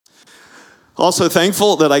Also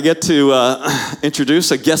thankful that I get to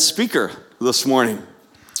introduce a guest speaker this morning.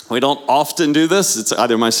 We don't often do this. It's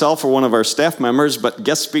either myself or one of our staff members, but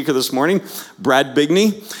guest speaker this morning, Brad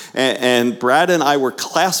Bigney. And Brad and I were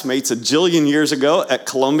classmates a jillion years ago at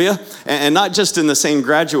Columbia. And not just in the same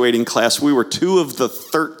graduating class, we were 2 of the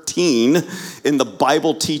 13 in the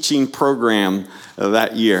Bible teaching program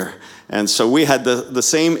that year. And so we had the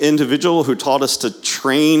same individual who taught us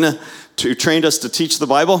trained us to teach the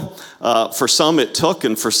Bible. For some it took,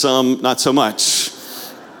 and for some not so much.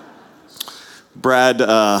 Brad,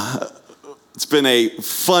 it's been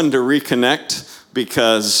fun to reconnect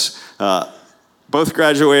because both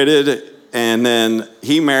graduated, and then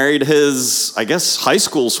he married his, I guess, high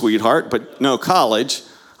school sweetheart, but no, college.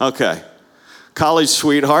 Okay. College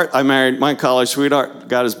sweetheart. I married my college sweetheart.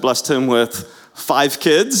 God has blessed him with 5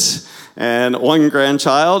 kids and 1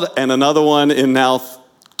 grandchild, and another one in now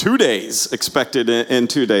 2 days, expected in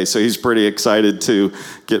 2 days. So he's pretty excited to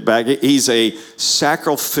get back. He's a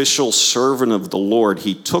sacrificial servant of the Lord.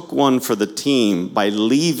 He took one for the team by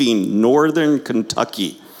leaving northern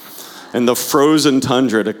Kentucky and the frozen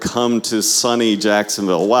tundra to come to sunny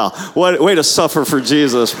Jacksonville. Wow, what way to suffer for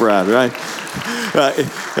Jesus, Brad, right?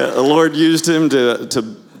 The Lord used him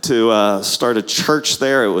to start a church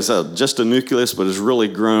there. It was just a nucleus, but has really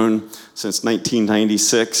grown since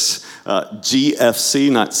 1996.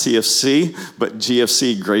 GFC, not CFC, but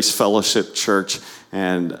GFC, Grace Fellowship Church.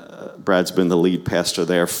 And Brad's been the lead pastor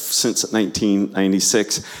there since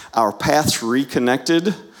 1996. Our paths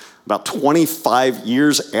reconnected about 25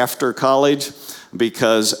 years after college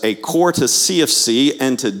because a core to CFC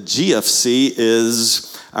and to GFC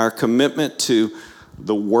is our commitment to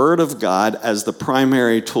the Word of God as the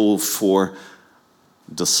primary tool for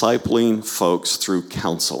discipling folks through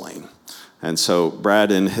counseling. And so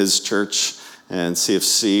Brad and his church and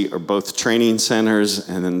CFC are both training centers,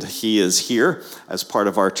 and he is here as part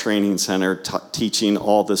of our training center teaching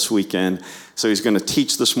all this weekend. So he's going to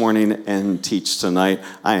teach this morning and teach tonight.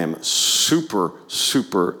 I am super,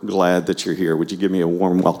 super glad that you're here. Would you give me a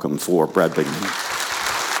warm welcome for Brad Bigney?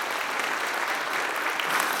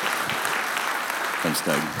 Thanks,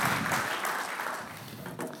 Doug.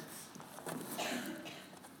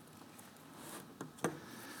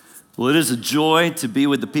 Well, it is a joy to be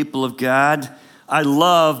with the people of God. I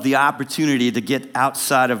love the opportunity to get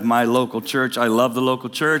outside of my local church. I love the local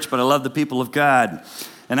church, but I love the people of God.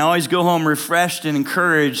 And I always go home refreshed and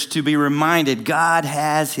encouraged to be reminded God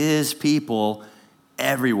has his people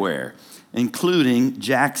everywhere, including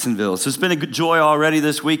Jacksonville. So it's been a good joy already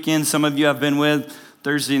this weekend. Some of you I've been with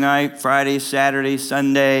Thursday night, Friday, Saturday,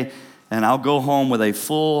 Sunday, and I'll go home with a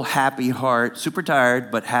full, happy heart, super tired,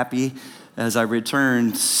 but happy as I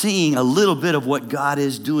return, seeing a little bit of what God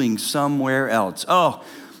is doing somewhere else. Oh,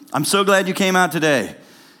 I'm so glad you came out today,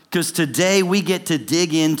 because today we get to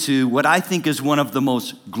dig into what I think is one of the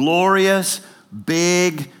most glorious,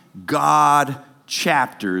 big God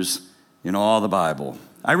chapters in all the Bible.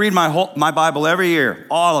 I read my Bible every year,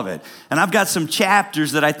 all of it. And I've got some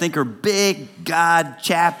chapters that I think are big God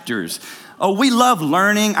chapters. Oh, we love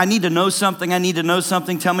learning. I need to know something.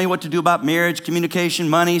 Tell me what to do about marriage, communication,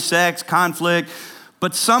 money, sex, conflict.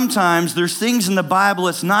 But sometimes there's things in the Bible,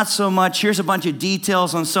 it's not so much, here's a bunch of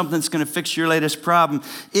details on something that's going to fix your latest problem.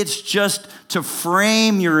 It's just to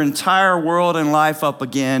frame your entire world and life up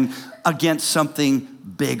again against something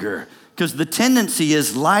bigger. Because the tendency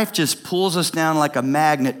is life just pulls us down like a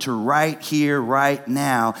magnet to right here, right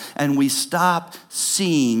now, and we stop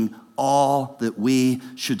seeing all that we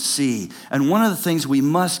should see. And one of the things we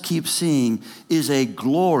must keep seeing is a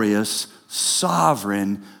glorious,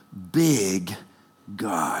 sovereign, big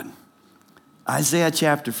God. Isaiah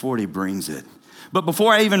chapter 40 brings it. But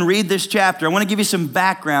before I even read this chapter, I want to give you some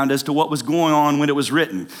background as to what was going on when it was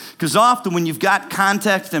written. Because often when you've got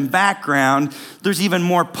context and background, there's even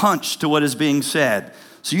more punch to what is being said.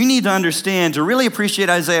 So you need to understand, to really appreciate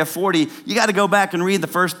Isaiah 40, you got to go back and read the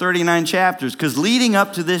first 39 chapters, because leading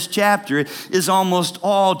up to this chapter is almost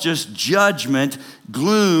all just judgment,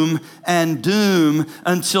 gloom, and doom,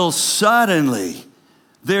 until suddenly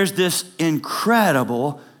there's this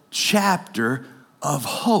incredible chapter of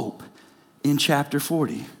hope in chapter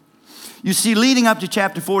 40. You see, leading up to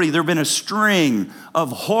chapter 40, there have been a string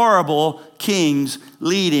of horrible kings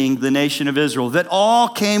leading the nation of Israel that all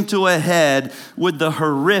came to a head with the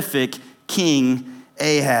horrific King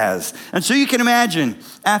Ahaz. And so you can imagine,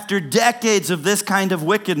 after decades of this kind of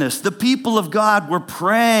wickedness, the people of God were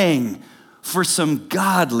praying for some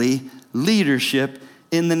godly leadership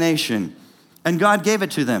in the nation. And God gave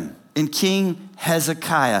it to them in King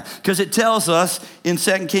Hezekiah. Because it tells us in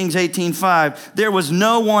 2 Kings 18:5, there was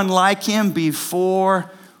no one like him before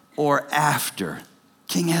or after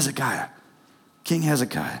King Hezekiah. King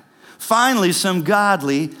Hezekiah. Finally, some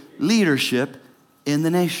godly leadership in the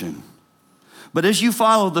nation. But as you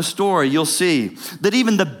follow the story, you'll see that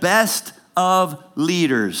even the best of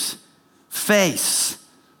leaders face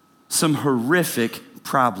some horrific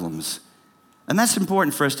problems. And that's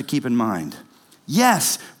important for us to keep in mind.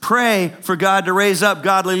 Yes, pray for God to raise up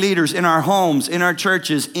godly leaders in our homes, in our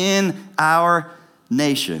churches, in our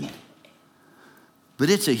nation. But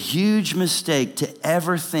it's a huge mistake to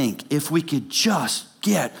ever think if we could just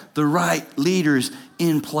get the right leaders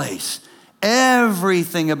in place,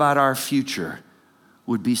 everything about our future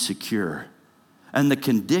would be secure, and the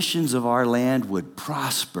conditions of our land would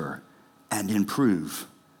prosper and improve.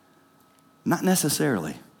 Not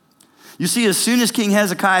necessarily. You see, as soon as King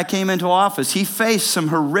Hezekiah came into office, he faced some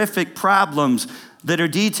horrific problems that are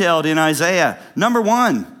detailed in Isaiah. Number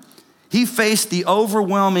one, he faced the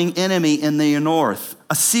overwhelming enemy in the north,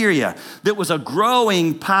 Assyria, that was a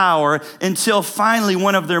growing power until finally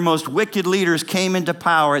one of their most wicked leaders came into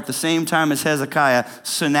power at the same time as Hezekiah,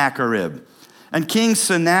 Sennacherib. And King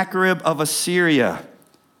Sennacherib of Assyria,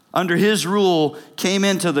 under his rule, came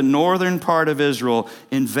into the northern part of Israel,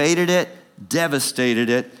 invaded it, devastated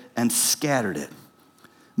it, and scattered it.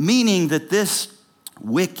 Meaning that this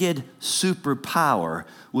wicked superpower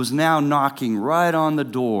was now knocking right on the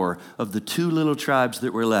door of the two little tribes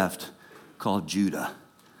that were left, called Judah.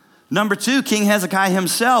 Number two, King Hezekiah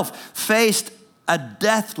himself faced a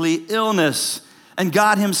deathly illness. And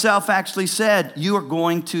God himself actually said, you are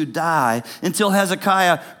going to die, until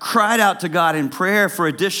Hezekiah cried out to God in prayer for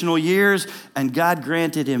additional years, and God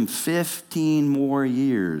granted him 15 more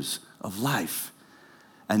years of life.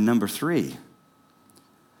 And number three,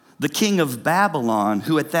 the king of Babylon,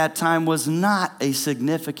 who at that time was not a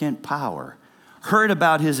significant power, heard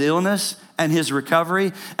about his illness and his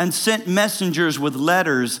recovery and sent messengers with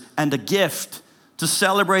letters and a gift to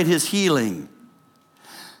celebrate his healing.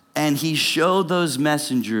 And he showed those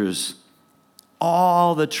messengers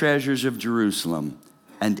all the treasures of Jerusalem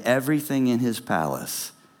and everything in his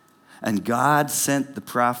palace. And God sent the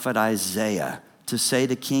prophet Isaiah to say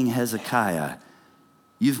to King Hezekiah,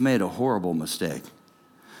 you've made a horrible mistake.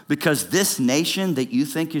 Because this nation that you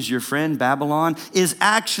think is your friend, Babylon, is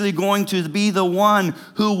actually going to be the one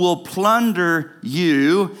who will plunder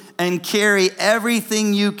you and carry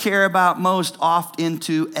everything you care about most off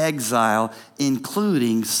into exile,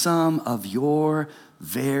 including some of your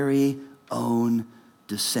very own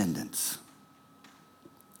descendants.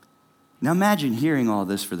 Now imagine hearing all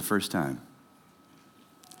this for the first time.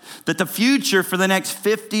 That the future for the next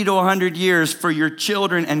 50 to 100 years for your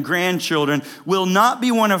children and grandchildren will not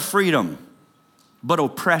be one of freedom, but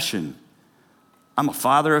oppression. I'm a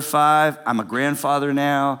father of 5. I'm a grandfather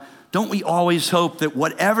now. Don't we always hope that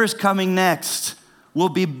whatever's coming next will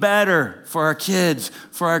be better for our kids,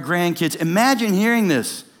 for our grandkids? Imagine hearing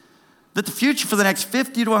this, that the future for the next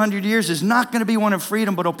 50 to 100 years is not going to be one of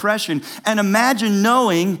freedom, but oppression. And imagine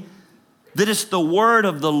knowing that it's the word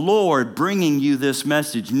of the Lord bringing you this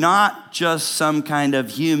message, not just some kind of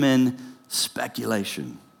human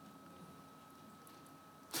speculation.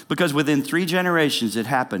 Because within 3 generations, it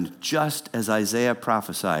happened just as Isaiah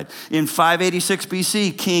prophesied. In 586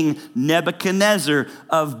 BC, King Nebuchadnezzar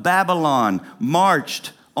of Babylon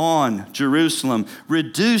marched on Jerusalem,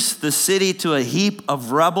 reduced the city to a heap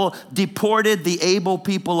of rubble, deported the able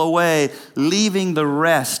people away, leaving the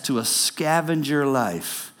rest to a scavenger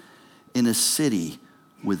life in a city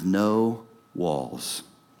with no walls.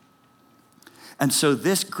 And so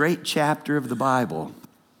this great chapter of the Bible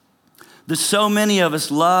that so many of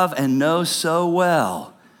us love and know so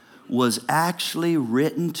well was actually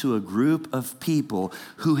written to a group of people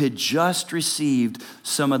who had just received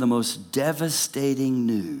some of the most devastating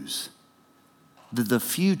news that the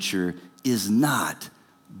future is not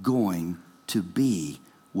going to be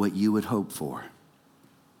what you would hope for.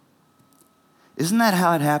 Isn't that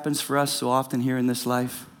how it happens for us so often here in this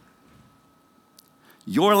life?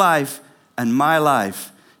 Your life and my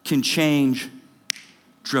life can change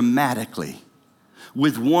dramatically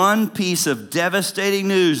with one piece of devastating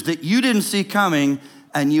news that you didn't see coming,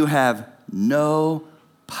 and you have no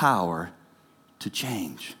power to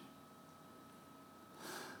change.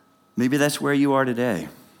 Maybe that's where you are today.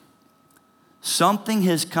 Something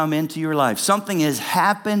has come into your life. Something has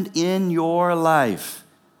happened in your life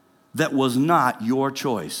that was not your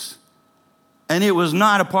choice. And it was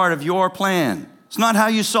not a part of your plan. It's not how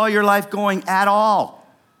you saw your life going at all.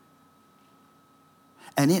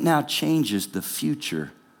 And it now changes the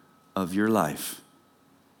future of your life.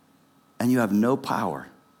 And you have no power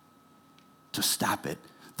to stop it.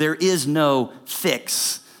 There is no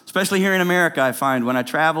fix. As Especially here in America, I find when I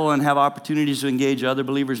travel and have opportunities to engage other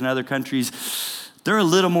believers in other countries, they're a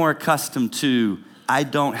little more accustomed to, I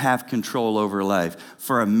don't have control over life.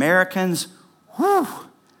 For Americans, whew.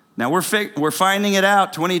 Now we're finding it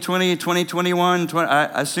out, 2020, 2021.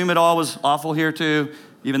 I assume it all was awful here too,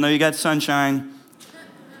 even though you got sunshine.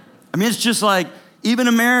 I mean, it's just like, even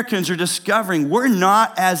Americans are discovering we're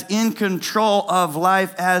not as in control of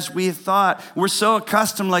life as we thought. We're so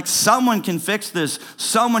accustomed, like someone can fix this.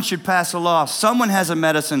 Someone should pass a law. Someone has a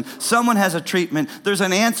medicine. Someone has a treatment. There's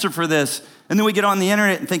an answer for this. And then we get on the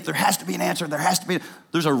internet and think there has to be an answer.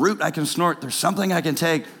 There's a route I can snort. There's something I can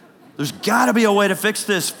take. There's got to be a way to fix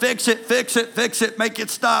this. Fix it, fix it, fix it. Make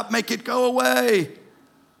it stop. Make it go away.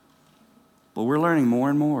 But we're learning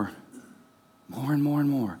more and more. More and more and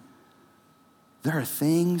more. There are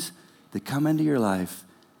things that come into your life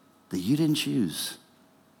that you didn't choose.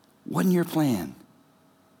 Wasn't your plan.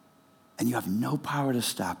 And you have no power to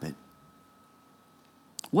stop it.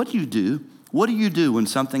 What do you do? What do you do when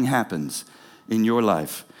something happens in your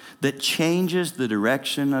life that changes the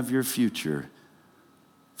direction of your future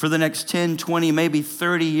for the next 10, 20, maybe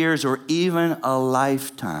 30 years, or even a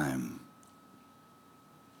lifetime?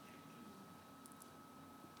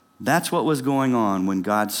 That's what was going on when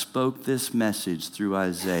God spoke this message through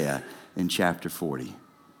Isaiah in chapter 40.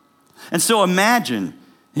 And so imagine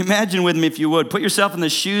with me if you would, put yourself in the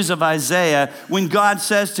shoes of Isaiah when God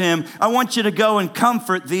says to him, I want you to go and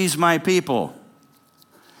comfort these my people.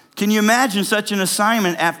 Can you imagine such an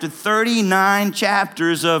assignment after 39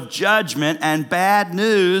 chapters of judgment and bad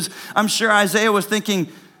news? I'm sure Isaiah was thinking,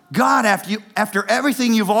 God, after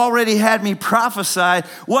everything you've already had me prophesy,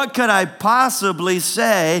 what could I possibly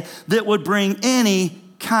say that would bring any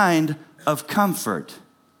kind of comfort?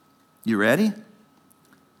 You ready?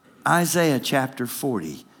 Isaiah chapter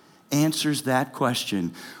 40 answers that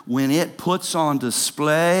question when it puts on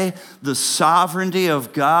display the sovereignty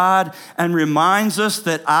of God and reminds us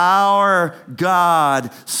that our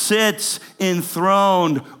God sits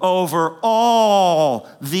enthroned over all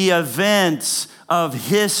the events of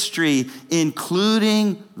history,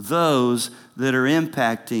 including those that are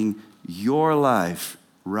impacting your life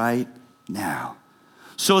right now.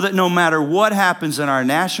 So that no matter what happens in our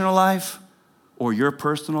national life or your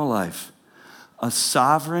personal life, a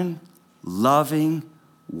sovereign, loving,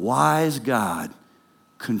 wise God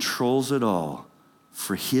controls it all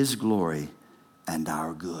for his glory and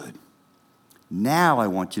our good. Now I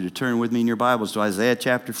want you to turn with me in your Bibles to Isaiah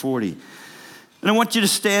chapter 40. And I want you to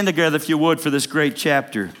stand together, if you would, for this great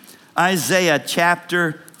chapter. Isaiah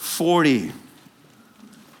chapter 40.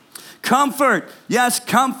 Comfort, yes,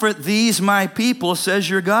 comfort these my people, says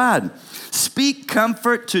your God. Speak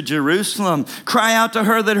comfort to Jerusalem. Cry out to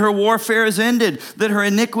her that her warfare is ended, that her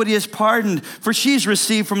iniquity is pardoned, for she's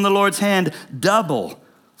received from the Lord's hand double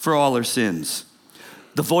for all her sins.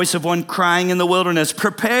 The voice of one crying in the wilderness,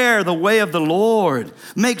 prepare the way of the Lord.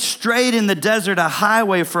 Make straight in the desert a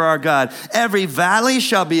highway for our God. Every valley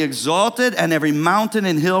shall be exalted, and every mountain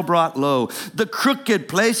and hill brought low. The crooked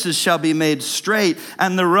places shall be made straight,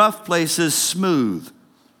 and the rough places smooth.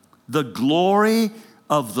 The glory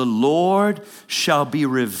of the Lord shall be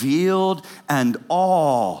revealed, and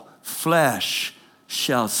all flesh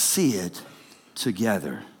shall see it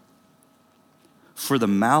together. For the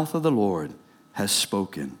mouth of the Lord has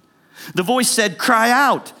spoken. The voice said, cry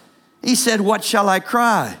out. He said, what shall I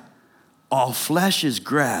cry? All flesh is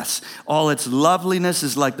grass. All its loveliness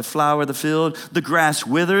is like the flower of the field. The grass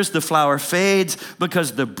withers, the flower fades,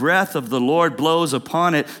 because the breath of the Lord blows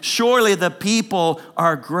upon it. Surely the people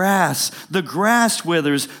are grass. The grass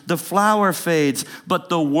withers, the flower fades, but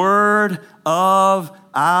the word of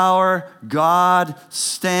our God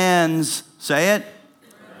stands, say it,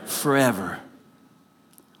 forever.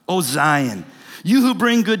 O Zion, you who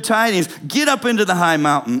bring good tidings, get up into the high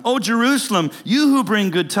mountain. O Jerusalem, you who bring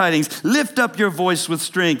good tidings, lift up your voice with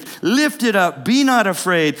strength. Lift it up, be not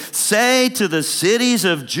afraid. Say to the cities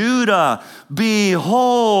of Judah,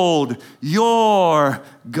 behold your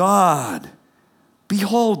God.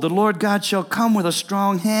 Behold, the Lord God shall come with a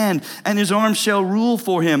strong hand, and his arm shall rule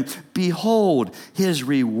for him. Behold, his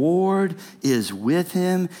reward is with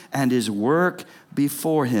him, and his work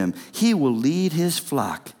before him. He will lead his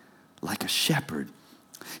flock like a shepherd.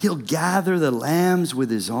 He'll gather the lambs with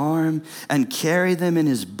his arm and carry them in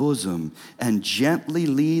his bosom and gently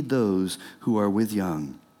lead those who are with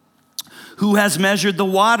young. Who has measured the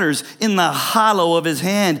waters in the hollow of his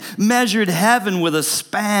hand, measured heaven with a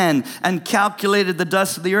span, and calculated the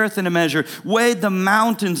dust of the earth in a measure, weighed the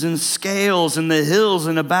mountains in scales and the hills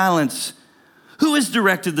in a balance? Who has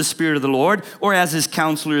directed the Spirit of the Lord, or as his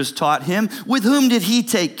counselors taught him? With whom did he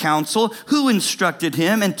take counsel? Who instructed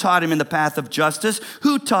him and taught him in the path of justice?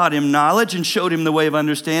 Who taught him knowledge and showed him the way of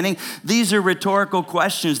understanding? These are rhetorical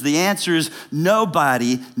questions. The answer is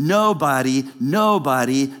nobody, nobody,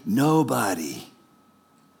 nobody, nobody.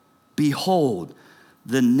 Behold,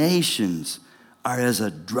 the nations are as a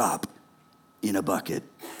drop in a bucket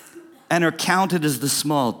and are counted as the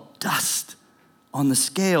small dust on the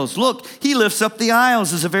scales. Look, he lifts up the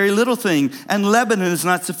isles as a very little thing, and Lebanon is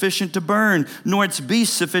not sufficient to burn, nor its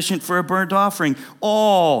beasts sufficient for a burnt offering.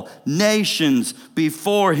 All nations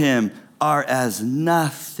before him are as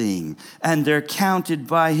nothing, and they're counted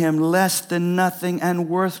by him less than nothing and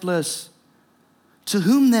worthless. To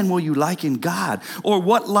whom then will you liken God, or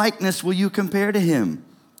what likeness will you compare to him?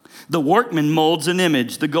 The workman molds an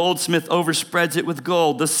image. The goldsmith overspreads it with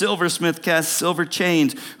gold. The silversmith casts silver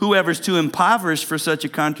chains. Whoever's too impoverished for such a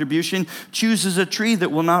contribution chooses a tree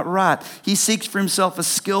that will not rot. He seeks for himself a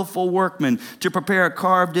skillful workman to prepare a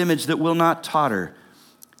carved image that will not totter.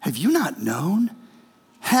 Have you not known?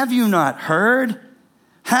 Have you not heard?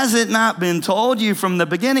 Has it not been told you from the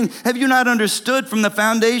beginning? Have you not understood from the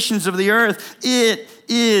foundations of the earth? It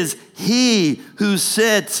is he who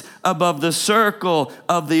sits above the circle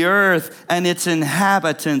of the earth, and its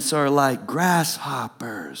inhabitants are like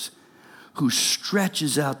grasshoppers, who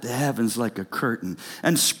stretches out the heavens like a curtain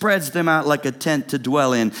and spreads them out like a tent to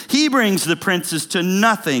dwell in. He brings the princes to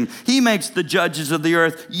nothing. He makes the judges of the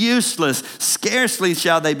earth useless. Scarcely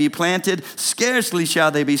shall they be planted. Scarcely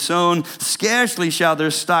shall they be sown. Scarcely shall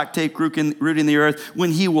their stock take root in the earth,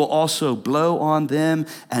 when he will also blow on them,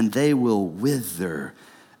 and they will wither,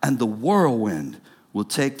 and the whirlwind will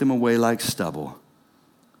take them away like stubble.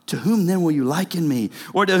 To whom then will you liken me?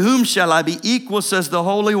 Or to whom shall I be equal, says the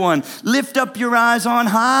Holy One? Lift up your eyes on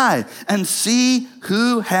high and see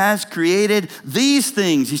who has created these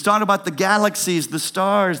things. He's talking about the galaxies, the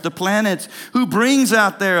stars, the planets, who brings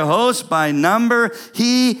out their hosts by number.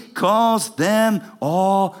 He calls them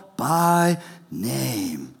all by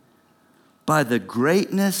name. By the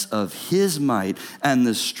greatness of his might and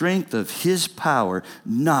the strength of his power,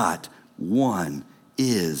 not one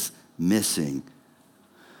is missing.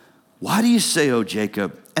 Why do you say, O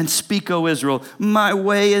Jacob, and speak, O Israel, my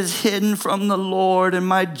way is hidden from the Lord, and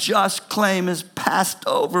my just claim is passed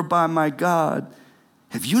over by my God?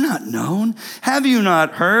 Have you not known? Have you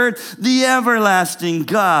not heard? The everlasting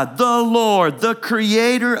God, the Lord, the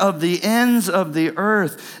creator of the ends of the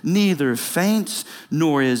earth, neither faints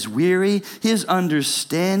nor is weary. His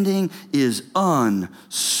understanding is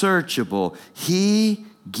unsearchable. He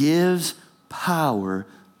gives power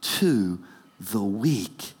to the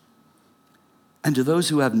weak. And to those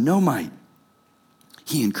who have no might,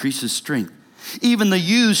 he increases strength. Even the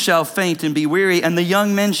youths shall faint and be weary, and the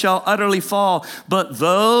young men shall utterly fall. But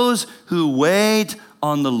those who wait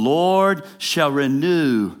on the Lord shall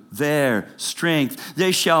renew their strength.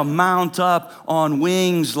 They shall mount up on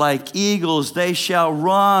wings like eagles. They shall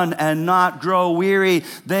run and not grow weary.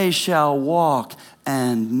 They shall walk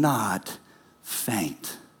and not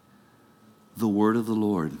faint. The word of the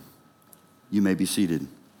Lord. You may be seated.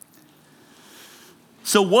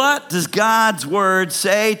 So what does God's word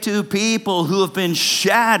say to people who have been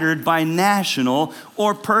shattered by national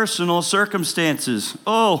or personal circumstances?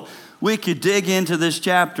 Oh, we could dig into this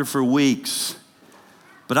chapter for weeks,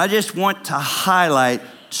 but I just want to highlight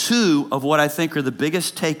two of what I think are the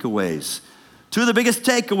biggest takeaways. Two of the biggest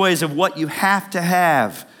takeaways of what you have to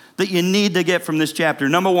have that you need to get from this chapter.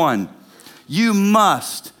 Number one, you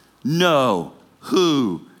must know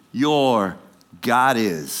who your God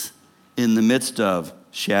is in the midst of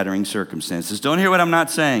shattering circumstances. Don't hear what I'm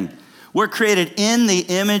not saying. We're created in the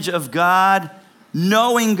image of God.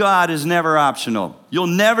 Knowing God is never optional. You'll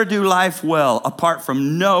never do life well apart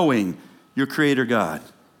from knowing your Creator God.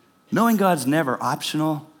 Knowing God's never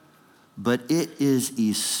optional, but it is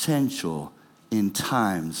essential in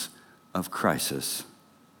times of crisis.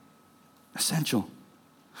 Essential.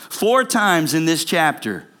 4 times in this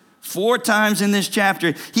chapter,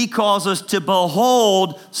 he calls us to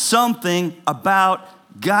behold something about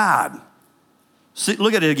God. See,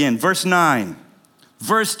 look at it again. Verse 9,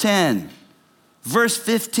 verse 10, verse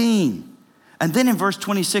 15. And then in verse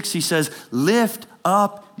 26, he says, lift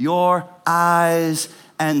up your eyes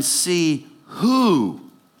and see who,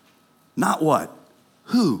 not what,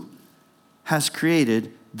 who has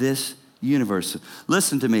created this universe.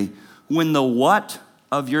 Listen to me. When the what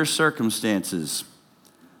of your circumstances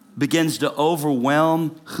begins to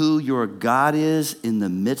overwhelm who your God is in the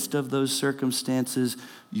midst of those circumstances,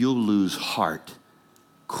 you'll lose heart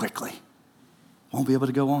quickly. Won't be able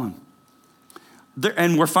to go on.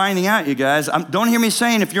 And we're finding out, you guys. Don't hear me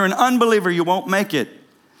saying if you're an unbeliever, you won't make it.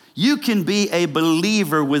 You can be a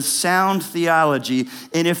believer with sound theology,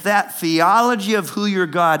 and if that theology of who your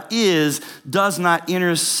God is does not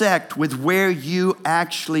intersect with where you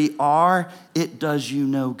actually are, it does you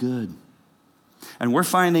no good. And we're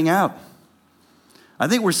finding out. I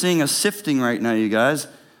think we're seeing a sifting right now, you guys.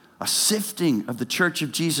 A sifting of the Church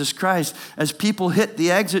of Jesus Christ as people hit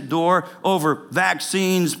the exit door over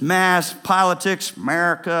vaccines, masks, politics,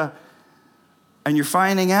 America. And you're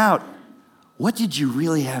finding out, what did you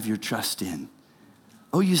really have your trust in?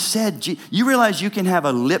 Oh, you said, you realize you can have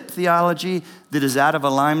a lip theology that is out of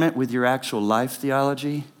alignment with your actual life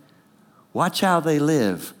theology? Watch how they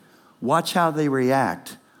live. Watch how they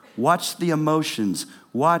react. Watch the emotions.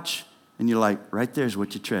 Watch, and you're like, right there's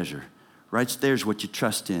what you treasure. Right there's what you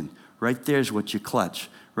trust in. Right there's what you clutch.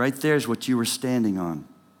 Right there's what you were standing on.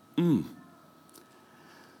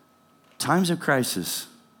 Times of crisis,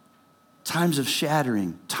 times of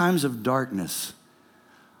shattering, times of darkness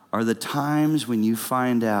are the times when you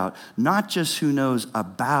find out not just who knows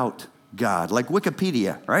about God, like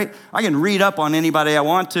Wikipedia, right? I can read up on anybody I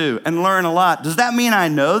want to and learn a lot. Does that mean I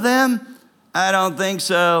know them? I don't think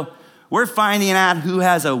so. We're finding out who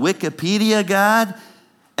has a Wikipedia God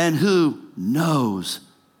and who knows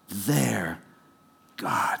their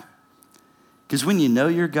God. Because when you know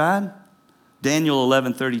your God, Daniel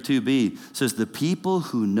 11:32b says, the people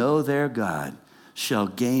who know their God shall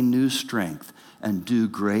gain new strength and do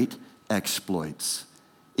great exploits.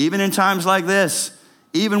 Even in times like this,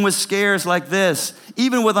 even with scares like this,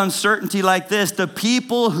 even with uncertainty like this, the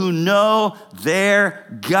people who know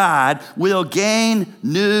their God will gain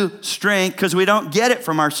new strength because we don't get it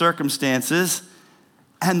from our circumstances.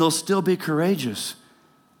 And they'll still be courageous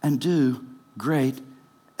and do great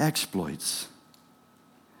exploits.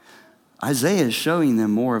 Isaiah is showing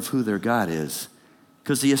them more of who their God is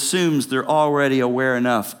because he assumes they're already aware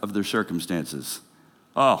enough of their circumstances.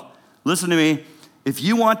 Oh, listen to me. If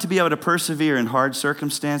you want to be able to persevere in hard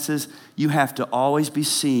circumstances, you have to always be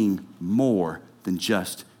seeing more than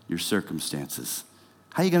just your circumstances.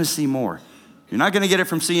 How are you going to see more? You're not going to get it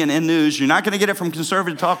from CNN News. You're not going to get it from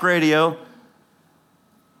conservative talk radio.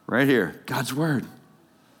 Right here, God's word.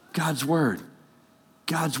 God's word.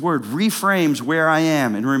 God's word reframes where I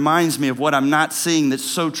am and reminds me of what I'm not seeing that's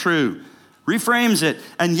so true. Reframes it.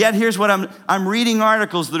 And yet here's what I'm reading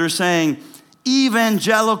articles that are saying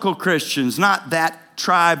evangelical Christians, not that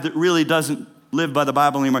tribe that really doesn't live by the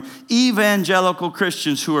Bible anymore. Evangelical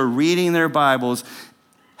Christians who are reading their Bibles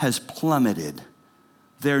has plummeted.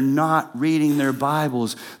 They're not reading their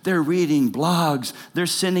Bibles. They're reading blogs. They're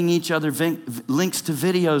sending each other links to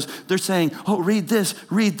videos. They're saying, oh, read this,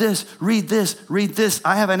 read this, read this, read this.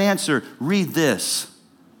 I have an answer. Read this.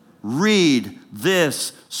 Read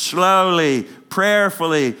this slowly,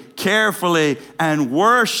 prayerfully, carefully, and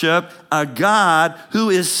worship a God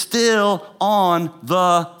who is still on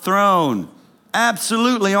the throne.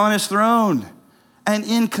 Absolutely on his throne and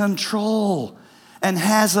in control and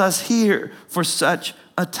has us here for such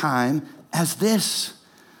a time as this.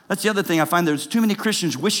 That's the other thing I find. There's too many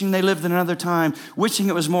Christians wishing they lived in another time, wishing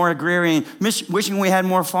it was more agrarian, wishing we had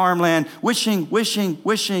more farmland, wishing.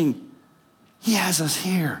 He has us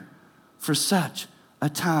here for such a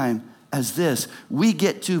time as this. We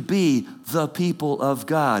get to be the people of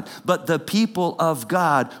God, but the people of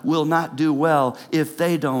God will not do well if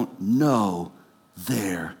they don't know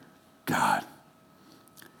their God.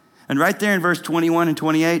 And right there in verse 21 and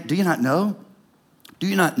 28, do you not know? Do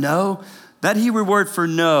you not know? That Hebrew word for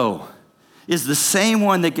know is the same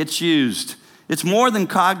one that gets used. It's more than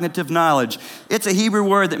cognitive knowledge. It's a Hebrew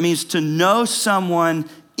word that means to know someone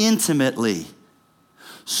intimately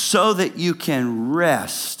so that you can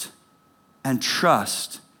rest and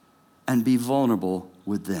trust and be vulnerable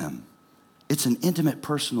with them. It's an intimate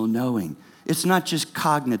personal knowing. It's not just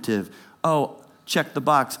cognitive. Oh, check the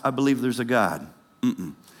box. I believe there's a God.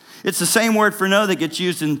 It's the same word for know that gets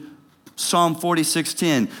used in Psalm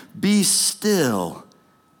 46:10. Be still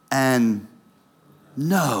and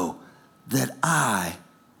know that I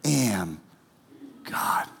am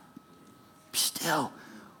God. Be still.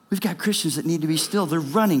 We've got Christians that need to be still. They're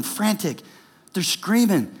running, frantic. They're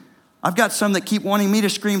screaming. I've got some that keep wanting me to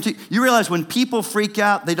scream too. You realize when people freak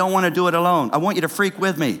out, they don't want to do it alone. I want you to freak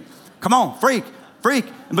with me. Come on, freak.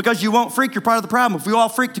 And because you won't freak, you're part of the problem. If we all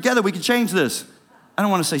freak together, we can change this. I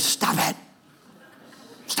don't want to say, stop it.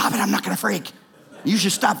 Stop it, I'm not going to freak. You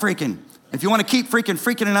should stop freaking. If you want to keep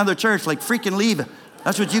freaking in another church, like freaking leave.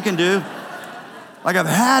 That's what you can do. Like I've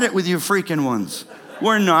had it with you freaking ones.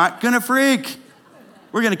 We're not going to freak.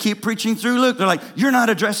 We're going to keep preaching through Luke. They're like, you're not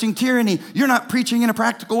addressing tyranny. You're not preaching in a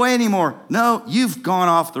practical way anymore. No, you've gone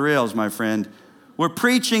off the rails, my friend. We're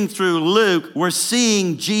preaching through Luke. We're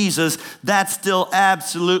seeing Jesus. That's still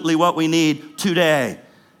absolutely what we need today.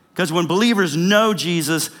 Because when believers know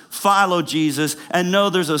Jesus, follow Jesus, and know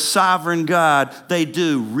there's a sovereign God, they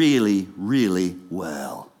do really, really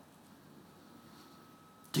well.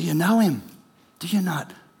 Do you know him? Do you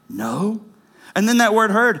not know? And then that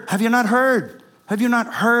word heard. Have you not heard? Have you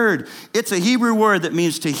not heard? It's a Hebrew word that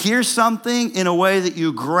means to hear something in a way that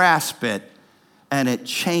you grasp it, and it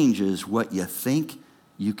changes what you think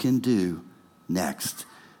you can do next.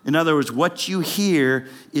 In other words, what you hear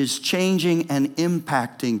is changing and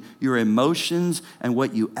impacting your emotions and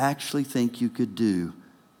what you actually think you could do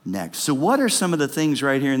next. So what are some of the things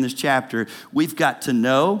right here in this chapter we've got to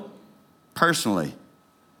know personally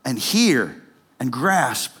and hear and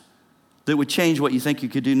grasp that would change what you think you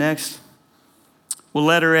could do next? Well,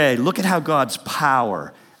 letter A, look at how God's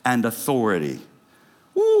power and authority.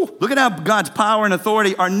 Look at how God's power and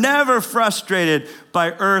authority are never frustrated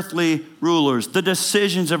by earthly rulers. The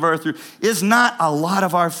decisions of earthly is not a lot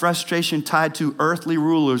of our frustration tied to earthly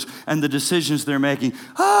rulers and the decisions they're making.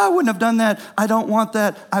 I wouldn't have done that. I don't want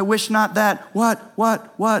that. I wish not that. What?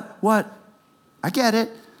 I get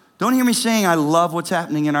it. Don't hear me saying I love what's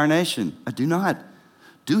happening in our nation. I do not.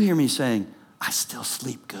 Do hear me saying I still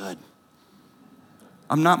sleep good.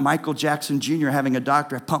 I'm not Michael Jackson Jr. having a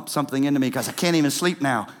doctor pump something into me because I can't even sleep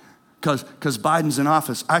now because Biden's in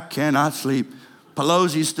office. I cannot sleep.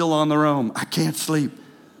 Pelosi's still on the roam. I can't sleep.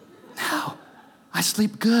 No, I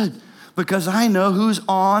sleep good because I know who's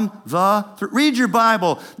on the read your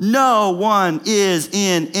Bible. No one is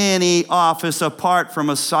in any office apart from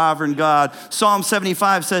a sovereign God. Psalm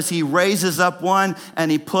 75 says he raises up one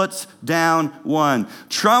and he puts down one.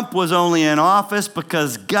 Trump was only in office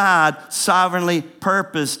because God sovereignly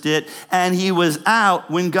purposed it, and he was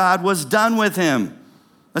out when God was done with him.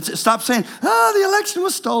 Stop saying, the election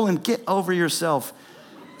was stolen. Get over yourself.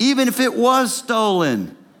 Even if it was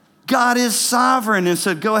stolen, God is sovereign and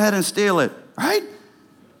said, go ahead and steal it, right?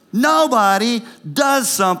 Nobody does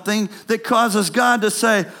something that causes God to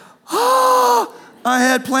say, I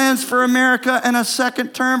had plans for America and a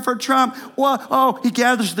second term for Trump. He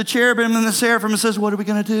gathers the cherubim and the seraphim and says, what are we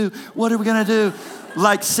going to do? What are we going to do?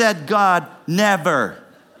 Like said God, never,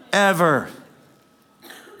 ever.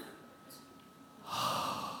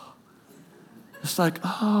 It's like,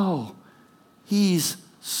 he's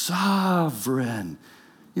sovereign.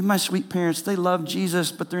 My sweet parents, they love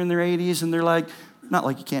Jesus, but they're in their 80s, and they're like, not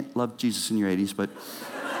like you can't love Jesus in your 80s,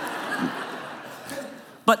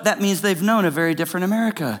 but that means they've known a very different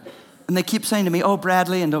America. And they keep saying to me,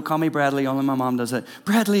 Bradley, and don't call me Bradley, only my mom does it.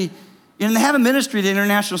 Bradley, and they have a ministry to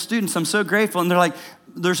international students. I'm so grateful. And they're like,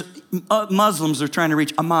 there's Muslims they're trying to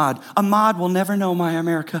reach. Ahmad will never know my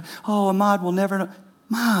America. Ahmad will never know.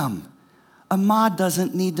 Mom, Ahmad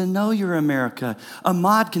doesn't need to know your America.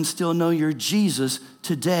 Ahmad can still know your Jesus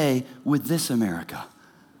today with this America.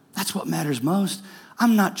 That's what matters most.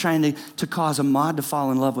 I'm not trying to cause Ahmad to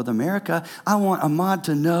fall in love with America. I want Ahmad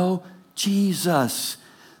to know Jesus.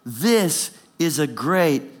 This is a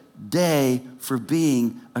great day for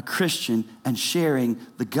being a Christian and sharing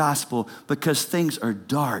the gospel because things are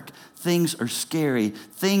dark. Things are scary.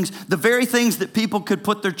 The very things that people could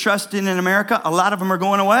put their trust in America, a lot of them are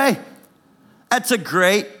going away. That's a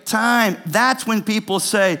great time. That's when people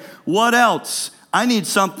say, what else? I need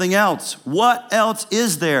something else. What else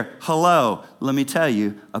is there? Hello, let me tell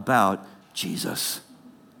you about Jesus.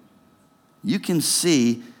 You can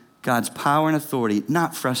see God's power and authority,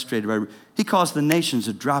 not frustrated by. He calls the nations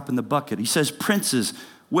a drop in the bucket. He says princes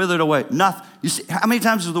withered away. Nothing. You see, how many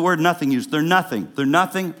times is the word nothing used? They're nothing. They're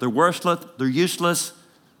nothing. They're worthless. They're useless.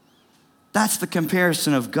 That's the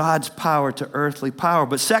comparison of God's power to earthly power.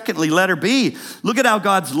 But secondly, letter B, look at how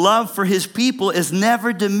God's love for his people is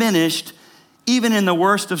never diminished, even in the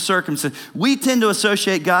worst of circumstances. We tend to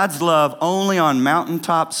associate God's love only on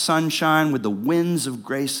mountaintop sunshine with the winds of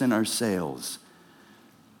grace in our sails.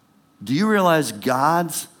 Do you realize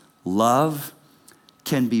God's love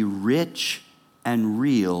can be rich and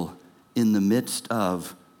real in the midst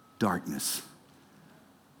of darkness?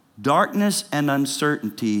 Darkness and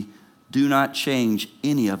uncertainty do not change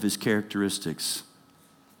any of his characteristics.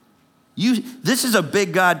 This is a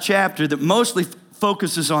big God chapter that mostly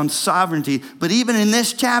focuses on sovereignty, but even in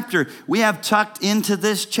this chapter, we have tucked into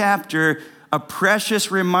this chapter a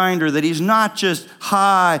precious reminder that he's not just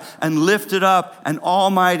high and lifted up and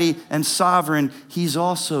almighty and sovereign, he's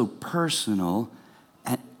also personal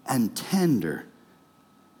and tender.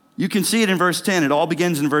 You can see it in verse 10. It all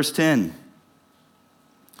begins in verse 10.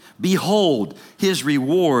 Behold, his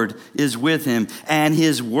reward is with him, and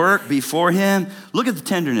his work before him. Look at the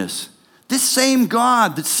tenderness. This same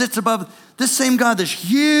God that sits above, this same God that's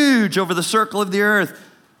huge over the circle of the earth,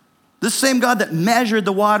 this same God that measured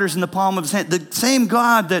the waters in the palm of his hand, the same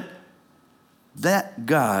God that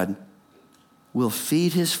God will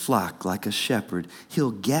feed his flock like a shepherd.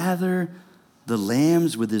 He'll gather the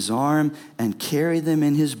lambs with his arm and carry them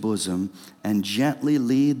in his bosom and gently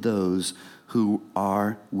lead those who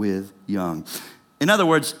are with young. In other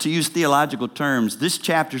words, to use theological terms, this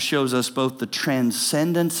chapter shows us both the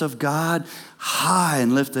transcendence of God, high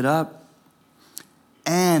and lifted up,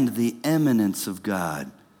 and the eminence of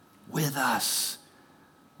God with us,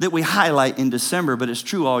 that we highlight in December, but it's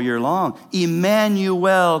true all year long.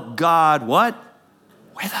 Emmanuel, God, what?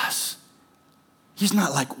 With us. He's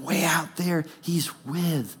not like way out there. He's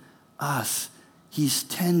with us. He's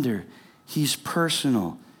tender. He's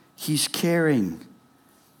personal. He's caring.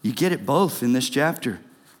 You get it both in this chapter.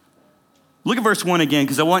 Look at verse 1 again,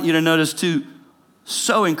 because I want you to notice two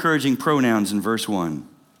so encouraging pronouns in verse 1.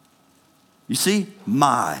 You see?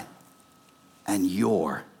 My and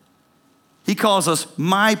your. He calls us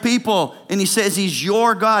my people, and he says he's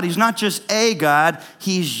your God. He's not just a God,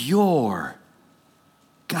 he's your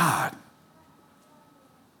God.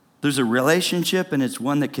 There's a relationship, and it's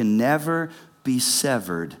one that can never be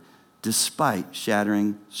severed despite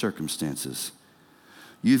shattering circumstances.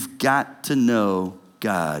 You've got to know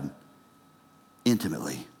God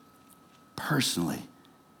intimately, personally,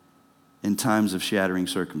 in times of shattering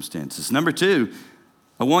circumstances. Number 2,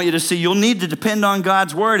 I want you to see you'll need to depend on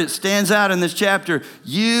God's word. It stands out in this chapter.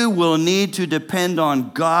 You will need to depend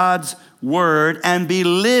on God's word and be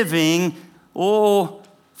living,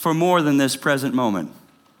 for more than this present moment.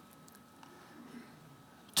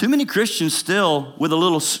 Too many Christians still, with a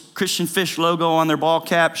little Christian Fish logo on their ball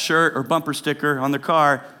cap, shirt, or bumper sticker on their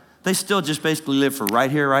car, they still just basically live for right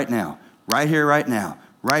here, right now, right here, right now,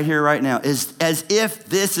 right here, right now, as if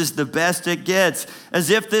this is the best it gets, as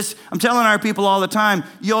if this, I'm telling our people all the time,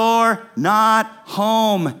 you're not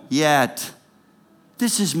home yet.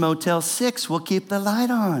 This is Motel 6, we'll keep the light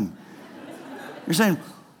on. You're saying,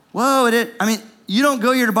 whoa, you don't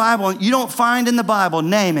go to your Bible, you don't find in the Bible,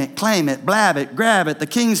 name it, claim it, blab it, grab it, the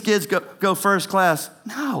king's kids go first class.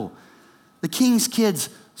 No, the king's kids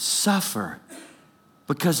suffer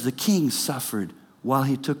because the king suffered while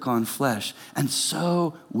he took on flesh, and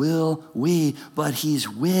so will we, but he's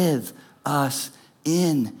with us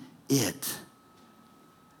in it.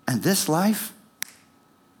 And this life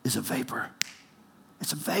is a vapor.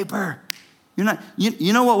 It's a vapor.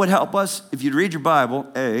 You know what would help us? If you'd read your Bible,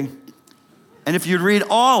 A, and if you'd read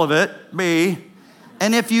all of it, B,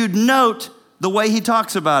 and if you'd note the way he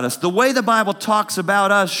talks about us. The way the Bible talks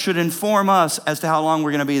about us should inform us as to how long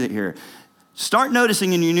we're going to be here. Start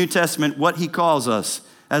noticing in your New Testament what he calls us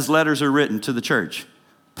as letters are written to the church.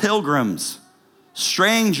 Pilgrims,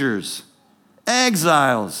 strangers,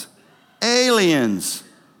 exiles, aliens,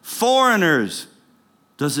 foreigners.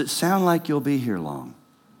 Does it sound like you'll be here long?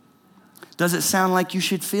 Does it sound like you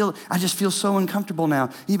should feel, I just feel so uncomfortable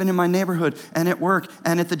now, even in my neighborhood and at work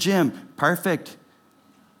and at the gym? Perfect.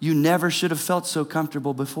 You never should have felt so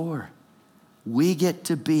comfortable before. We get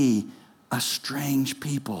to be a strange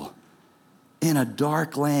people in a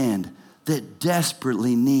dark land that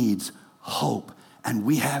desperately needs hope. And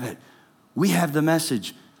we have it. We have the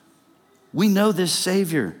message. We know this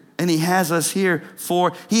Savior, and he has us here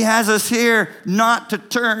not to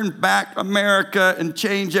turn back America and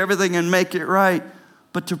change everything and make it right,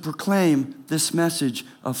 but to proclaim this message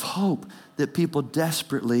of hope that people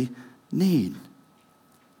desperately need.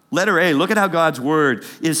 Letter A, look at how God's word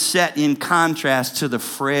is set in contrast to the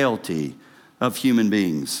frailty of human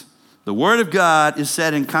beings. The word of God is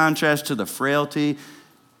set in contrast to the frailty.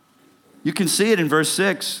 You can see it in verse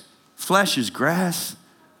 6. Flesh is grass,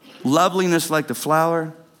 loveliness like the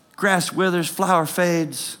flower. Grass withers, flower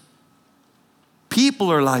fades.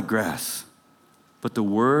 People are like grass, but the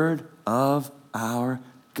word of our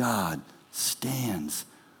God stands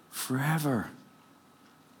forever.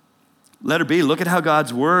 Letter B, look at how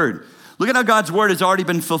God's word has already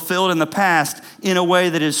been fulfilled in the past in a way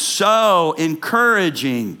that is so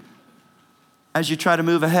encouraging as you try to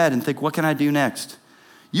move ahead and think, what can I do next?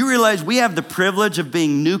 You realize we have the privilege of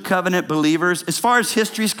being new covenant believers. As far as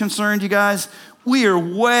history is concerned, you guys, we are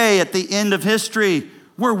way at the end of history.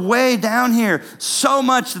 We're way down here. So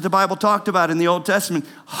much that the Bible talked about in the Old Testament.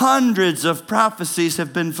 Hundreds of prophecies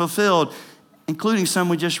have been fulfilled, including some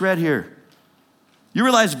we just read here. You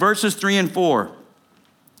realize verses 3 and 4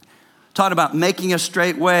 talk about making a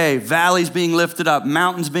straight way, valleys being lifted up,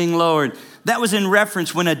 mountains being lowered. That was in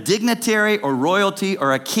reference when a dignitary or royalty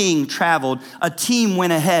or a king traveled, a team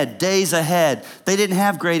went ahead, days ahead. They didn't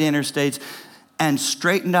have great interstates, and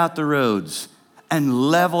straightened out the roads and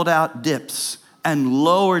leveled out dips and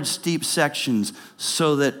lowered steep sections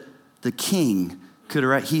so that the king could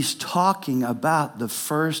arrive. He's talking about the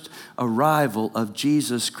first arrival of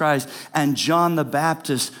Jesus Christ and John the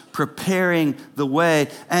Baptist preparing the way.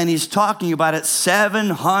 And he's talking about it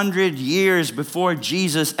 700 years before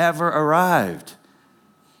Jesus ever arrived.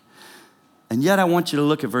 And yet I want you to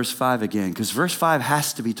look at verse 5 again, because verse 5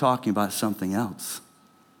 has to be talking about something else.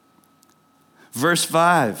 Verse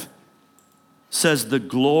 5 says, the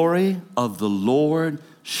glory of the Lord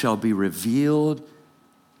shall be revealed.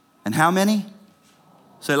 And how many?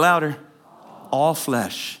 Say it louder. All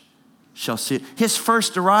flesh shall see it. His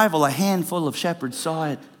first arrival, a handful of shepherds saw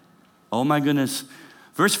it. Oh my goodness.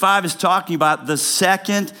 Verse 5 is talking about the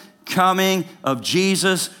second coming of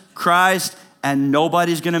Jesus Christ, and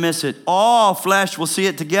nobody's going to miss it. All flesh will see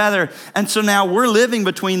it together. And so now we're living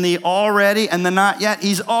between the already and the not yet.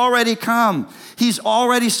 He's already come. He's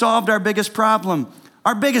already solved our biggest problem.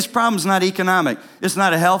 Our biggest problem is not economic. It's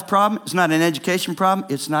not a health problem. It's not an education problem.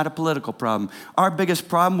 It's not a political problem. Our biggest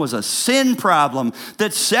problem was a sin problem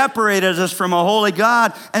that separated us from a holy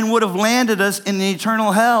God and would have landed us in the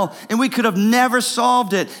eternal hell. And we could have never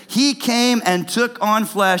solved it. He came and took on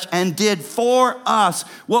flesh and did for us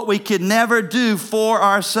what we could never do for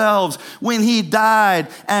ourselves. When he died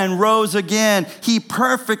and rose again, he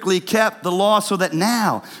perfectly kept the law so that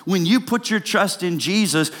now, when you put your trust in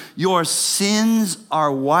Jesus, your sins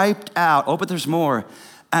are wiped out. Oh, but there's more.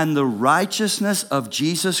 And the righteousness of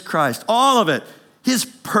Jesus Christ, all of it, his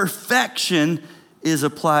perfection is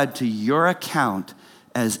applied to your account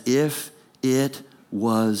as if it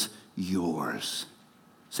was yours.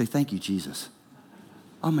 Say, thank you, Jesus.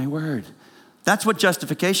 Oh, my word. That's what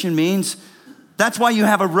justification means. That's why you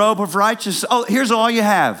have a robe of righteousness. Oh, here's all you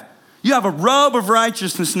have. You have a robe of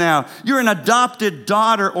righteousness now. You're an adopted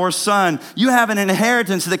daughter or son. You have an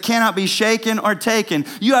inheritance that cannot be shaken or taken.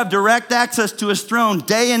 You have direct access to his throne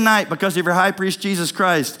day and night because of your high priest, Jesus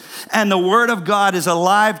Christ. And the word of God is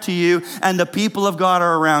alive to you, and the people of God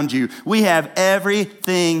are around you. We have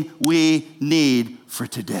everything we need for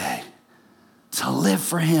today to live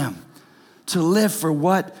for him, to live for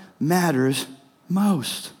what matters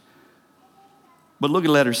most. But look at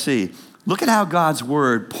letter C. Look at how God's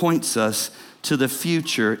word points us to the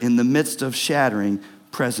future in the midst of shattering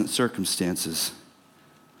present circumstances.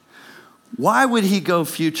 Why would he go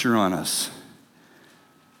future on us?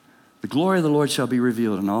 The glory of the Lord shall be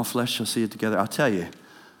revealed, and all flesh shall see it together. I'll tell you.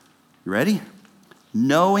 You ready?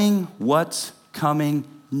 Knowing what's coming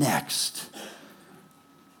next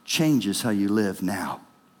changes how you live now.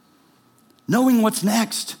 Knowing what's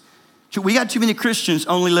next. We got too many Christians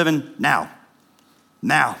only living now.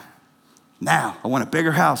 Now. I want a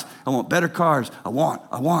bigger house. I want better cars. I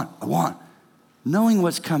want. Knowing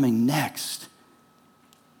what's coming next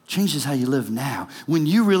changes how you live now. When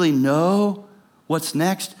you really know what's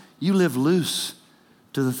next, you live loose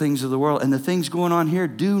to the things of the world. And the things going on here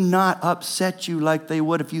do not upset you like they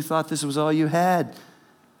would if you thought this was all you had.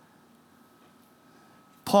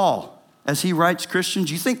 Paul, as he writes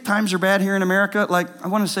Christians, you think times are bad here in America? I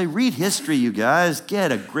want to say, read history, you guys.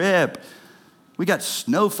 Get a grip. We got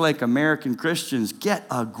snowflake American Christians. Get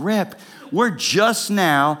a grip. We're just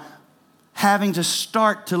now having to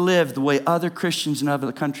start to live the way other Christians in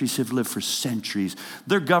other countries have lived for centuries.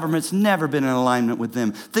 Their government's never been in alignment with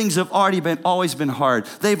them. Things have always been hard.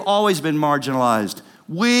 They've always been marginalized.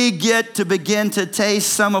 We get to begin to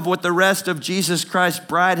taste some of what the rest of Jesus Christ's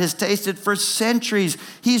bride has tasted for centuries.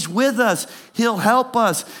 He's with us. He'll help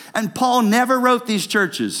us. And Paul never wrote these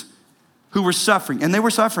churches who were suffering, and they were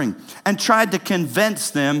suffering, and tried to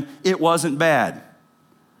convince them it wasn't bad.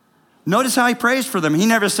 Notice how he prays for them. He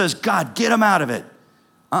never says, God, get them out of it.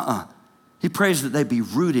 He prays that they be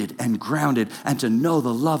rooted and grounded and to know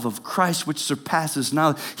the love of Christ which surpasses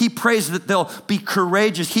knowledge. He prays that they'll be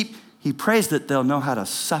courageous. He prays that they'll know how to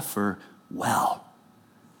suffer well.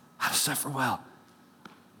 How to suffer well.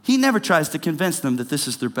 He never tries to convince them that this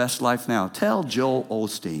is their best life now. Tell Joel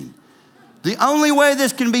Osteen. The only way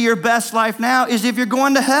this can be your best life now is if you're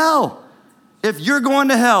going to hell. If you're going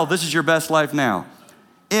to hell, this is your best life now.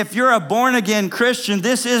 If you're a born-again Christian,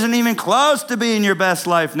 this isn't even close to being your best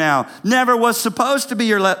life now. Never was supposed to be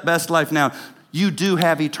your best life now. You do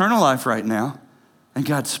have eternal life right now and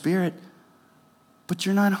God's Spirit, but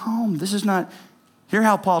you're not home. This is not. Hear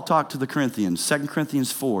how Paul talked to the Corinthians, 2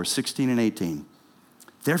 Corinthians 4, 16 and 18.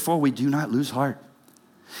 Therefore, we do not lose heart.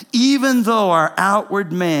 Even though our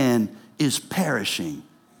outward man is perishing,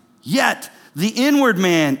 yet The inward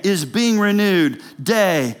man is being renewed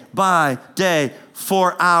day by day,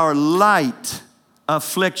 for our light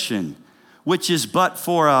affliction, which is but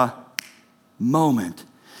for a moment,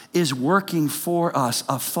 is working for us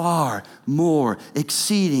a far more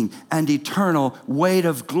exceeding and eternal weight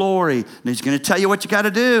of glory. And he's going to tell you what you got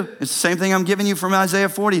to do. It's the same thing I'm giving you from Isaiah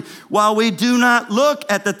 40. While we do not look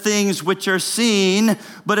at the things which are seen,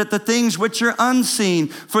 but at the things which are unseen.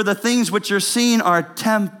 For the things which are seen are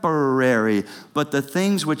temporary, but the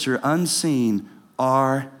things which are unseen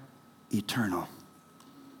are eternal.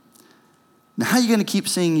 Now, how are you going to keep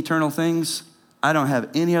seeing eternal things? I don't have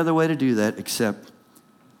any other way to do that except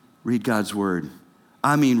read God's word.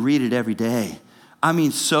 I mean, read it every day. I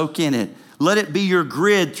mean, soak in it. Let it be your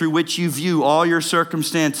grid through which you view all your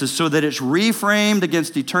circumstances so that it's reframed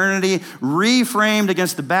against eternity, reframed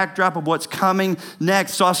against the backdrop of what's coming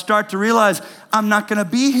next. So I'll start to realize I'm not going to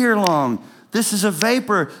be here long. This is a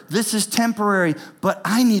vapor. This is temporary. But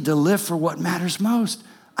I need to live for what matters most.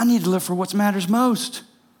 I need to live for what matters most.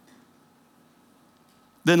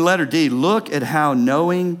 Then letter D, look at how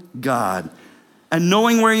knowing God and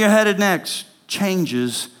knowing where you're headed next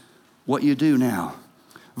changes what you do now.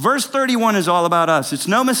 Verse 31 is all about us. It's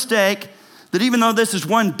no mistake that even though this is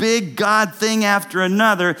one big God thing after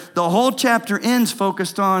another, the whole chapter ends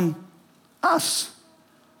focused on us.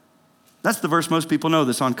 That's the verse most people know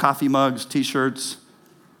this on coffee mugs, t-shirts.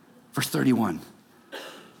 Verse 31.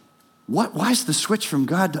 Why is the switch from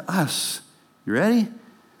God to us? You ready?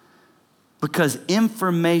 Because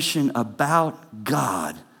information about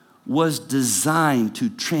God was designed to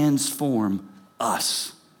transform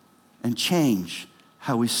us and change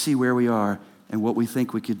how we see where we are and what we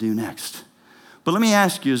think we could do next. But let me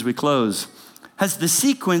ask you as we close, has the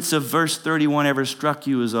sequence of verse 31 ever struck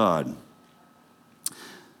you as odd?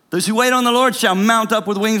 Those who wait on the Lord shall mount up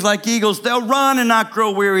with wings like eagles. They'll run and not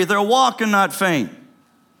grow weary. They'll walk and not faint.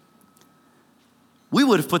 We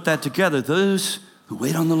would have put that together. Those who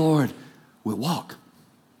wait on the Lord will walk,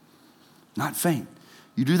 not faint.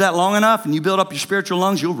 You do that long enough and you build up your spiritual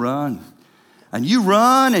lungs, you'll run. And you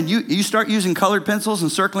run and you start using colored pencils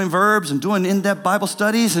and circling verbs and doing in-depth Bible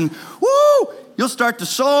studies and woo, you'll start to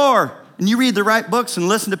soar. And you read the right books and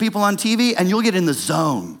listen to people on TV and you'll get in the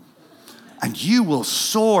zone. And you will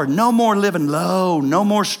soar. No more living low, no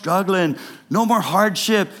more struggling, no more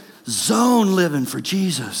hardship. Zone living for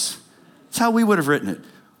Jesus. That's how we would have written it.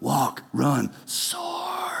 Walk, run,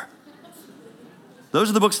 soar. Those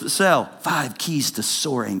are the books that sell. 5 Keys to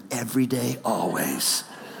Soaring Every Day, Always.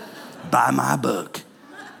 Buy my book.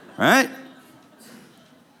 All right?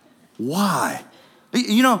 Why?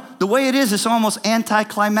 You know, the way it is, it's almost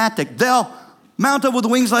anticlimactic. They'll mount up with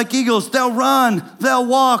wings like eagles. They'll run. They'll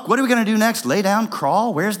walk. What are we going to do next? Lay down,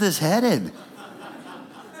 crawl? Where's this headed?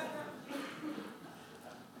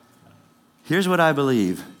 Here's what I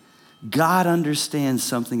believe. God understands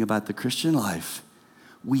something about the Christian life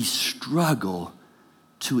we struggle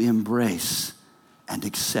to embrace and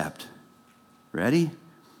accept. Ready?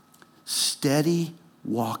 Steady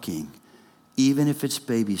walking, even if it's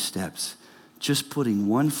baby steps, just putting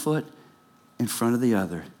one foot in front of the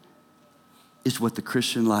other, is what the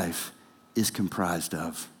Christian life is comprised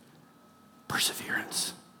of.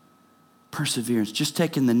 Perseverance. Perseverance. Just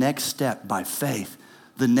taking the next step by faith.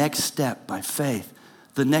 The next step by faith.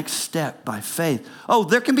 The next step by faith. Oh,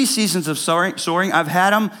 there can be seasons of soaring. I've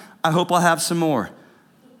had them. I hope I'll have some more.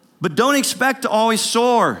 But don't expect to always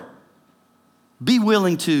soar. Be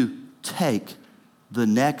willing to take the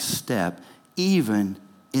next step, even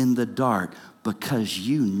in the dark, because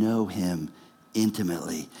you know him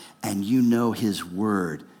intimately and you know his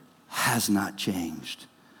word has not changed.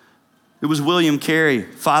 It was William Carey,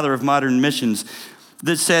 father of modern missions,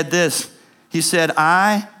 that said this. He said,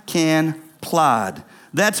 I can plod.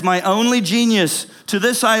 That's my only genius. To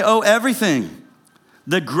this I owe everything.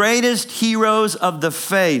 The greatest heroes of the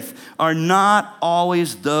faith are not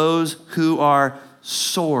always those who are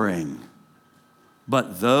soaring,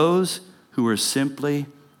 but those who are simply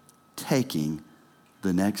taking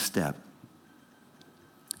the next step.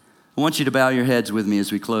 I want you to bow your heads with me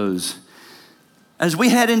as we close. As we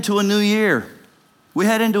head into a new year,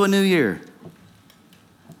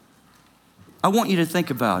 I want you to think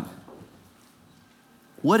about,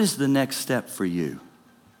 what is the next step for you?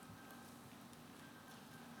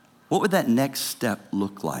 What would that next step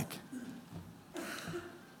look like?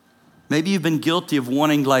 Maybe you've been guilty of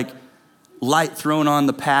wanting like light thrown on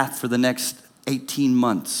the path for the next 18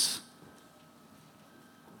 months.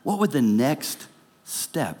 What would the next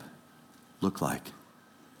step look like?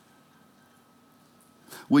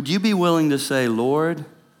 Would you be willing to say, Lord,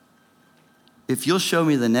 if you'll show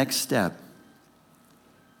me the next step,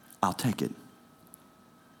 I'll take it.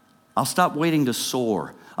 I'll stop waiting to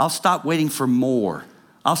soar. I'll stop waiting for more.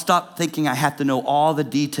 I'll stop thinking I have to know all the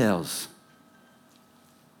details.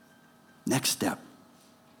 Next step.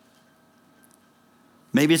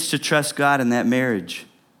 Maybe it's to trust God in that marriage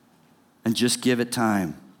and just give it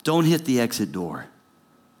time. Don't hit the exit door.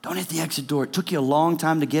 Don't hit the exit door. It took you a long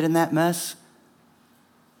time to get in that mess.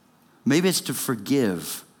 Maybe it's to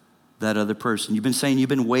forgive that other person. You've been saying you've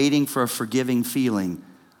been waiting for a forgiving feeling.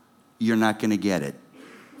 You're not going to get it.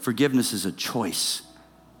 Forgiveness is a choice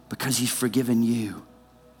because he's forgiven you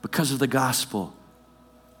because of the gospel.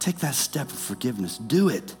 Take that step of forgiveness. Do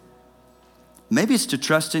it. Maybe it's to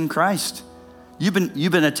trust in Christ. You've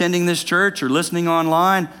been attending this church or listening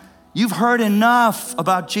online. You've heard enough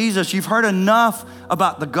about Jesus. You've heard enough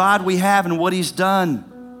about the God we have and what he's done.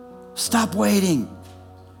 Stop waiting.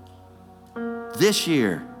 This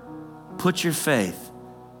year, put your faith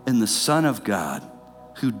in the Son of God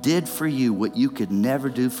who did for you what you could never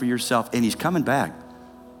do for yourself. And he's coming back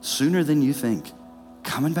sooner than you think.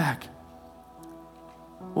 Coming back.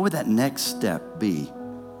 What would that next step be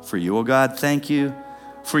for you? Oh God, thank you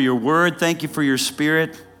for your word. Thank you for your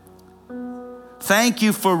spirit. Thank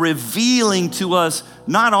you for revealing to us,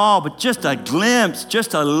 not all, but just a glimpse,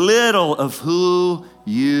 just a little of who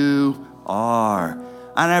you are.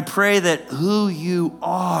 And I pray that who you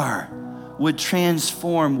are would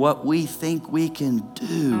transform what we think we can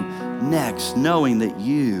do next, knowing that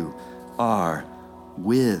you are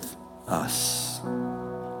with us.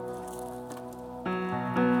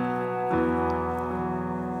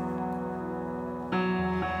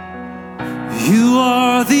 You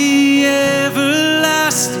are the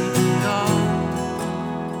everlasting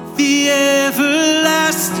God, the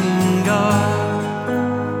everlasting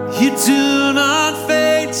God. You do not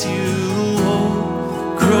fade to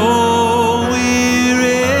old, grow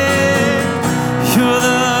weary. You're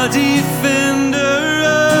the defender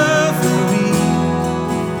of the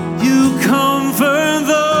weak. You comfort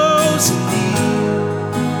those in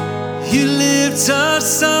need. You lift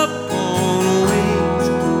us up on wings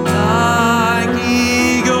like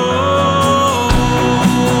eagles.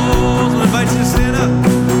 I invite you to stand up.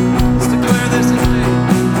 Let's declare this in faith.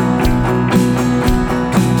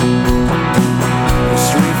 Your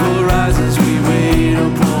strength will rise as we wait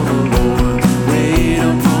upon the Lord. Wait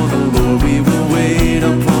upon the Lord. We will wait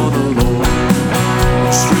upon the Lord.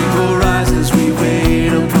 Your strength will rise as we wait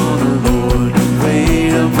upon the Lord.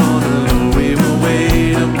 Wait upon the Lord. We will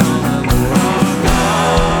wait upon the Lord. Our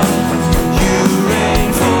God, you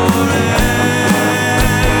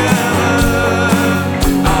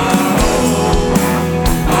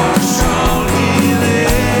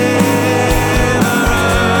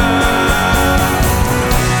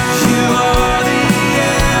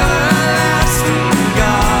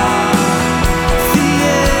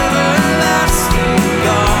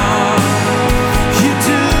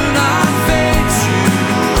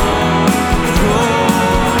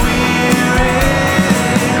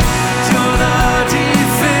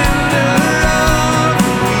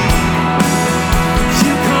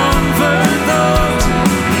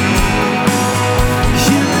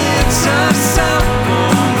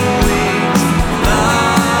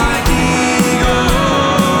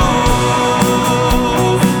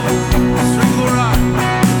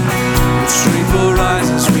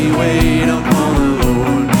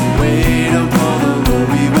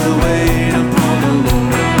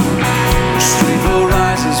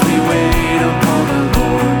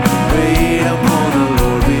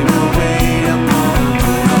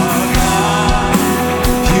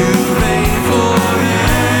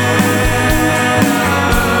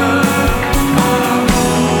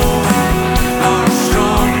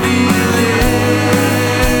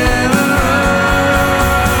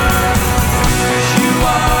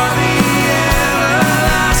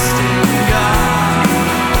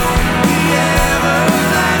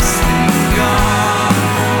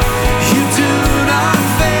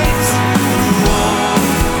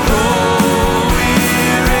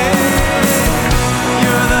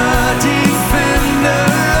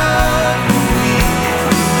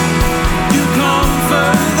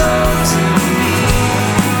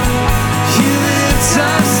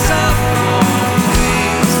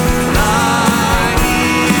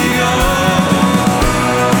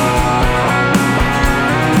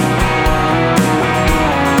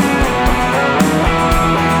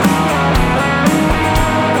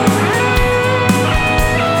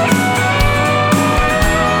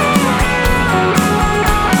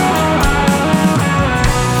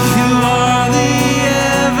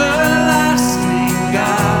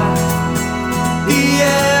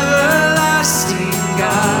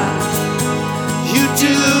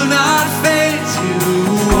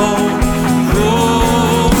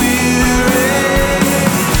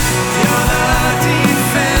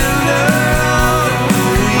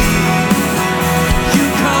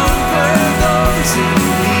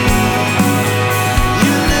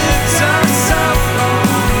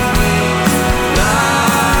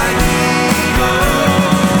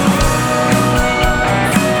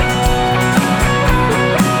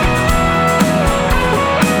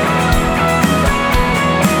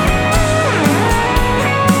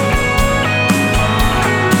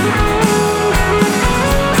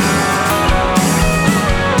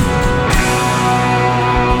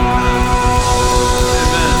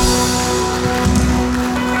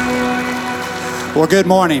Well, good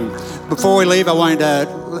morning. Before we leave, I wanted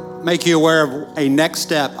to make you aware of a next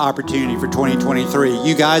step opportunity for 2023.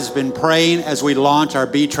 You guys have been praying as we launch our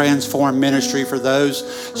Be Transformed ministry for those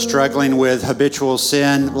struggling with habitual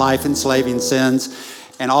sin, life-enslaving sins,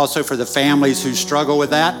 and also for the families who struggle with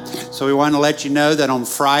that. So we want to let you know that on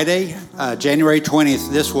Friday, January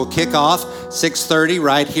 20th, this will kick off 6:30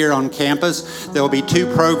 right here on campus. There will be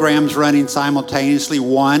 2 programs running simultaneously.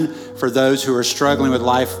 One for those who are struggling with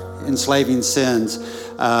life-enslaving sins,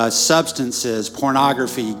 substances,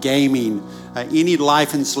 pornography, gaming, any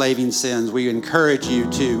life-enslaving sins. We encourage you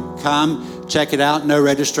to come, check it out. No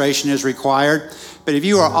registration is required. But if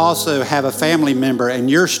you are also have a family member and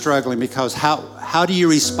you're struggling, because how do you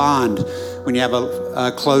respond when you have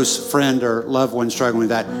a close friend or loved one struggling with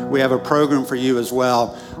that? We have a program for you as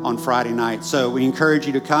well on Friday night. So we encourage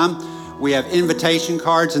you to come. We have invitation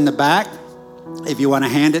cards in the back. If you want to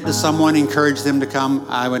hand it to someone, encourage them to come.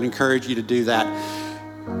 I would encourage you to do that.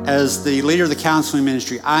 As the leader of the counseling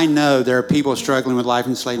ministry, I know there are people struggling with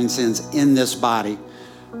life-enslaving sins in this body.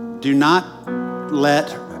 Do not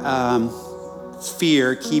let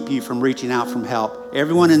fear keep you from reaching out for help.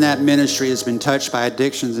 Everyone in that ministry has been touched by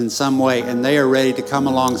addictions in some way, and they are ready to come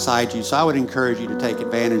alongside you. So I would encourage you to take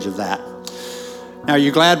advantage of that. Now, are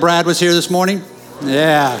you glad Brad was here this morning?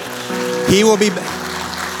 Yeah. He will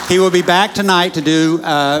be back tonight to do,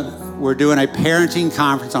 we're doing a parenting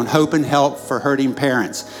conference on hope and help for hurting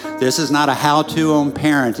parents. This is not a how-to on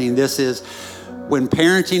parenting. This is when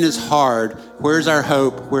parenting is hard, where's our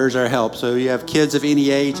hope, where's our help? So you have kids of any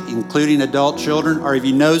age, including adult children, or if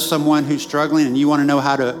you know someone who's struggling and you want to know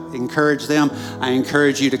how to encourage them, I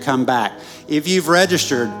encourage you to come back. If you've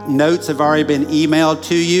registered, notes have already been emailed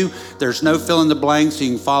to you. There's no fill in the blanks, so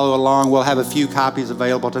you can follow along. We'll have a few copies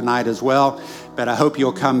available tonight as well, but I hope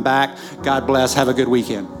you'll come back. God bless. Have a good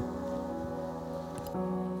weekend.